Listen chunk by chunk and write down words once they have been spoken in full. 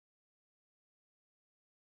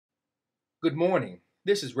Good morning.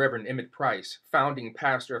 This is Reverend Emmett Price, founding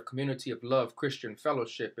pastor of Community of Love Christian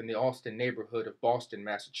Fellowship in the Allston neighborhood of Boston,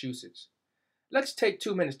 Massachusetts. Let's take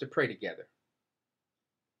 2 minutes to pray together.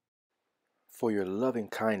 For your loving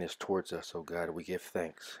kindness towards us, O God, we give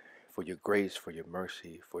thanks. For your grace, for your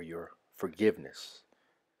mercy, for your forgiveness,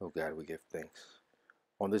 O God, we give thanks.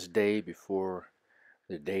 On this day, before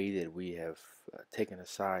the day that we have taken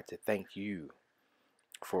aside to thank you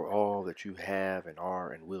for all that you have and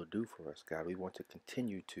are and will do for us, God, we want to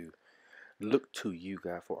continue to look to you,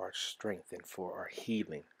 God, for our strength and for our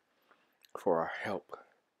healing, for our help.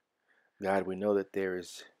 God, we know that there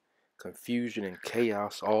is confusion and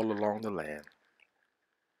chaos all along the land.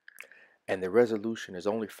 And the resolution is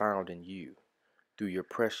only found in you through your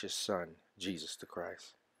precious Son, Jesus the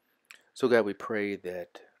Christ. So God, we pray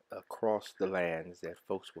that across the lands that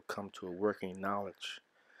folks will come to a working knowledge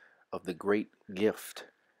of the great gift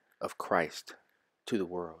of Christ to the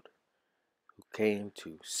world, who came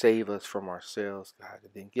to save us from ourselves, God,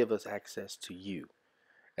 and then give us access to you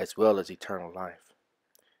as well as eternal life.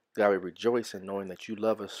 God, we rejoice in knowing that you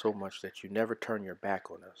love us so much that you never turn your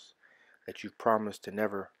back on us, that you promise to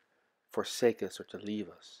never forsake us or to leave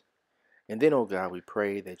us. And then, oh God, we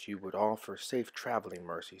pray that you would offer safe traveling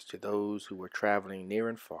mercies to those who are traveling near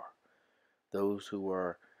and far, those who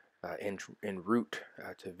are en route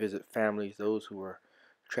to visit families, those who are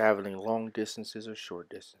traveling long distances or short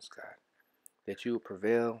distance, God, that you would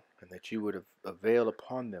prevail and that you would avail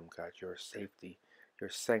upon them, God, your safety, your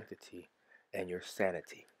sanctity, and your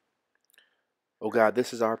sanity. Oh God,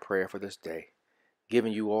 this is our prayer for this day,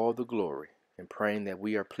 giving you all the glory and praying that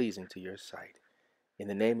we are pleasing to your sight. In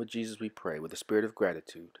the name of Jesus we pray with a spirit of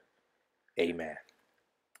gratitude. Amen.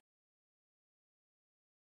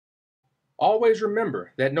 Always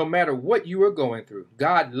remember that no matter what you are going through,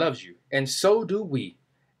 God loves you, and so do we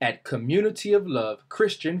at Community of Love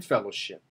Christian Fellowship.